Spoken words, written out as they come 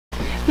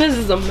This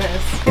is a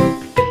mess.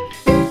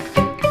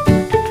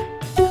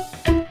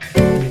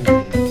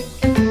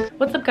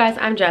 What's up guys,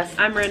 I'm Jess.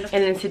 I'm Miranda.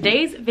 And in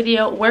today's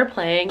video, we're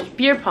playing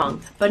beer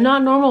pong, but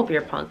not normal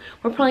beer pong.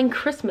 We're playing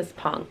Christmas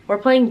pong. We're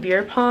playing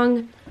beer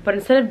pong, but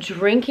instead of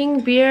drinking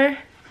beer,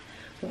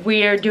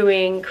 we're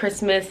doing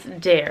Christmas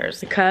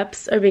dares. The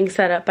cups are being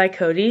set up by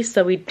Cody,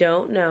 so we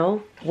don't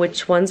know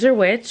which ones are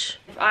which.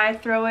 If I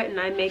throw it and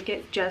I make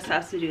it, Jess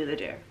has to do the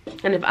dare.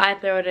 And if I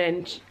throw it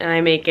in and I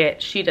make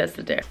it, she does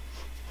the dare.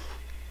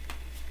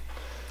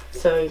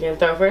 So you're gonna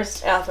throw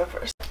first? Yeah, I'll throw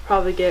first.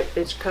 Probably get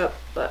bitch cup,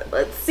 but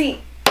let's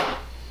see.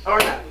 Or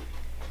not.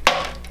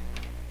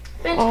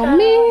 Bitch cup.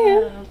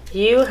 Man.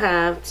 You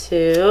have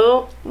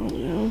to...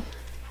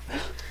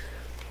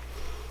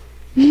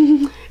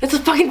 It's a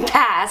fucking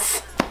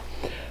pass.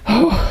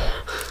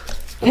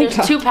 There's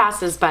 2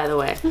 passes, by the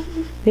way.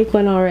 Take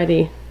one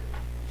already.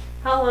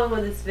 How long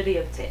will this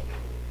video take?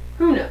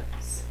 Who knows?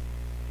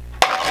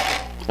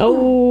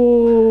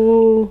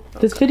 Oh,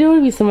 this video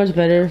would be so much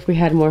better if we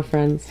had more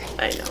friends.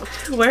 I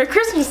know. Wear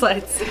Christmas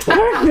lights.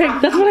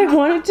 Perfect, that's what I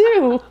want to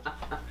do.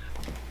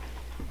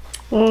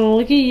 Oh,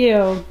 look at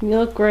you. You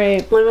look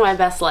great. Living my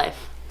best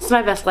life. This is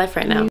my best life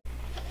right now.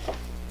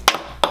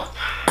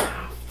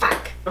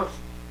 Fuck. Oh.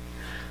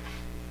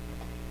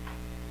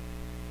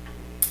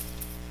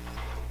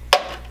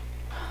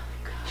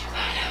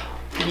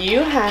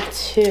 You have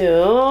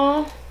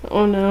to...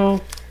 Oh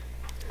no.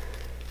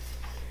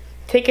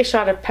 Take a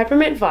shot of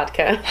peppermint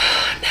vodka.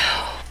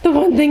 No. The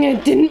one thing I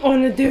didn't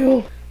want to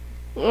do.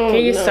 Oh,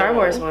 okay, use Star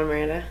Wars one,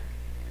 Miranda.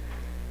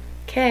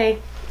 Okay.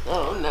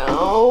 Oh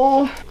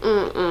no.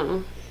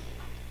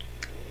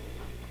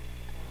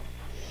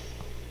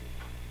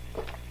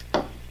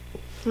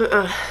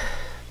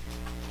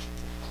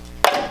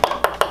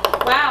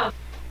 Wow.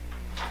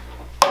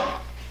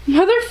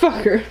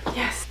 Motherfucker.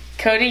 Yes.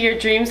 Cody, your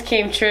dreams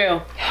came true.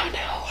 Oh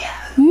no.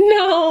 Yes.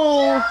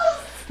 No.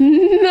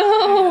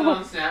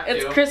 No.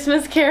 It's too.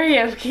 Christmas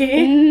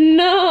karaoke.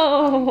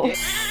 No.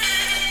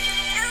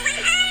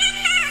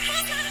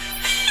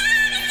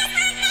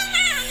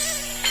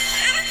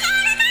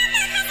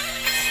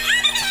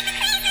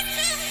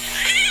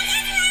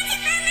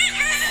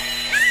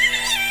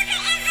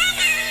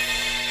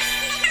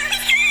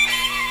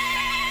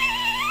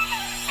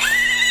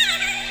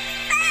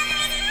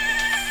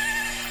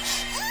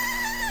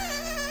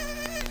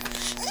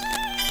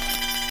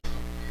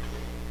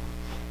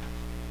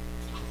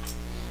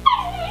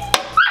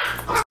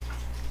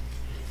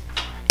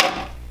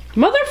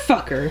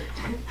 Motherfucker.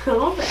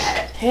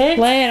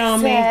 Lay it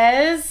on me.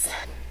 Says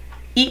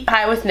eat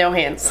pie with no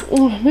hands.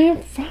 Oh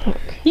man, fuck.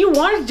 You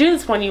wanted to do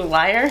this one, you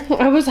liar.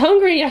 I was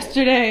hungry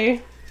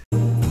yesterday.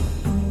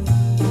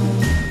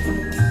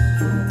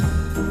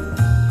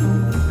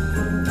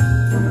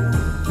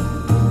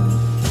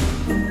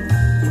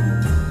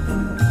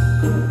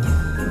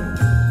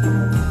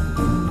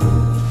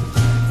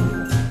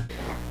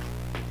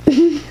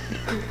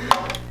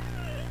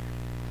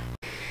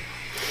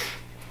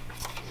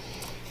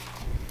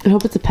 I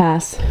hope it's a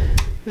pass.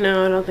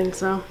 No, I don't think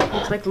so.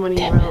 Looks like the one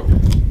you wrote.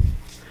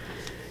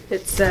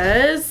 It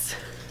says...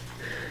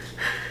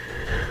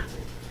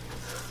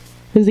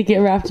 Does it get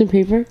wrapped in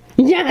paper?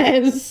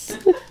 Yes!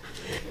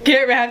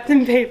 Get wrapped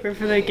in paper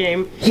for the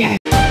game. Yes!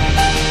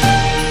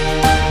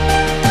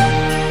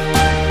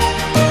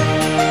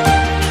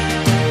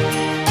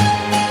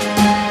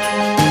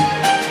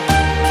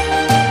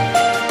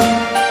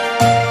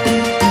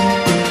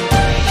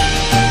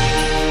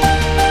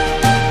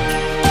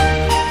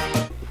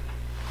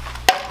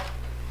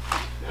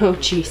 Oh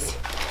jeez.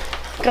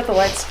 Got the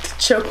lights to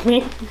choke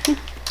me.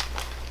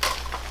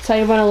 That's how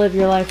you want to live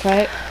your life,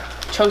 right?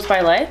 Choked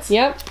by lights?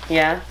 Yep.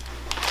 Yeah.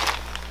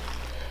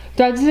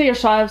 Do I have to take a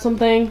shot of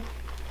something?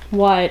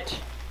 What?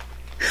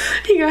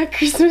 You got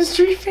Christmas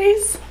tree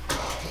face?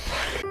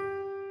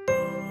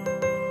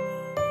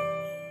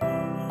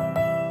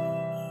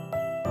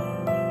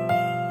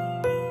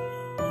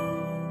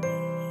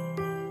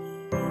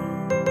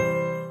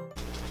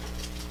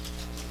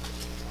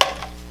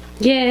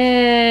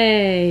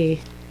 Yay!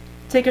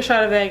 Take a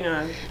shot of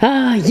eggnog.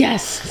 Ah,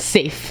 yes!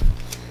 Safe.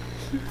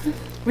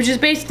 Which is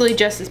basically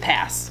just as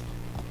pass.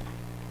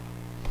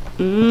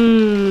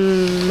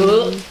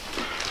 Mmm.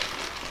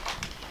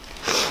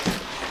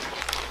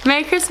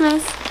 Merry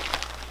Christmas.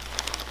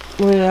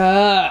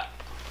 Yeah.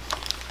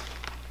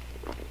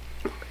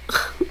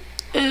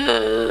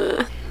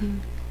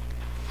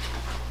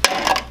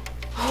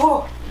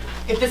 Oh,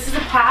 if this is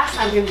a pass,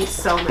 I'm gonna be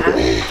so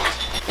mad.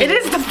 It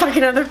is the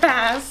fucking other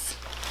pass.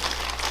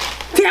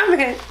 Damn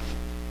it.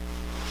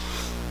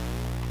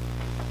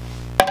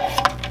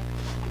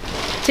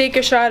 Take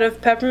a shot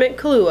of peppermint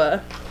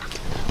Kahlua.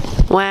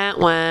 Wah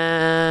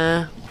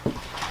wah.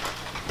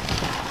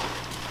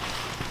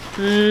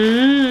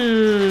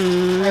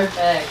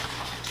 Perfect.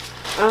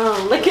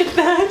 Oh, look at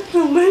that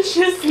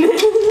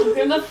deliciousness. I'm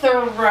gonna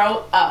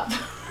throw up.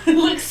 It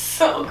looks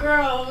so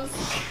gross.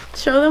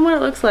 Show them what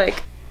it looks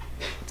like.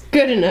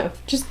 Good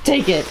enough. Just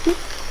take it.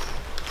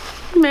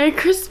 Merry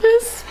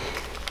Christmas.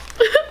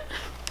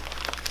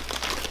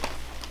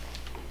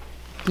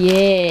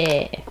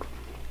 Yeah.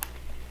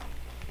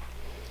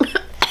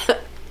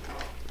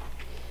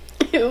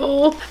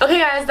 Okay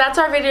guys, that's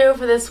our video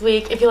for this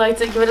week. If you liked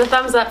it, give it a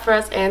thumbs up for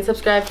us and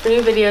subscribe for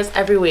new videos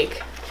every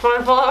week. If you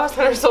want to follow us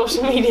on our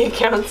social media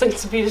accounts,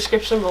 links will be in the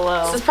description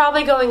below. This is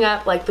probably going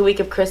up like the week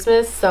of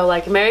Christmas, so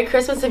like Merry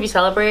Christmas if you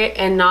celebrate,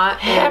 and not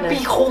Happy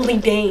Holy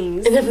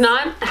Days. And if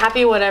not,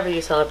 happy whatever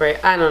you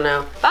celebrate. I don't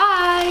know.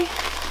 Bye!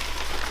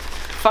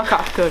 Fuck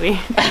off, Cody.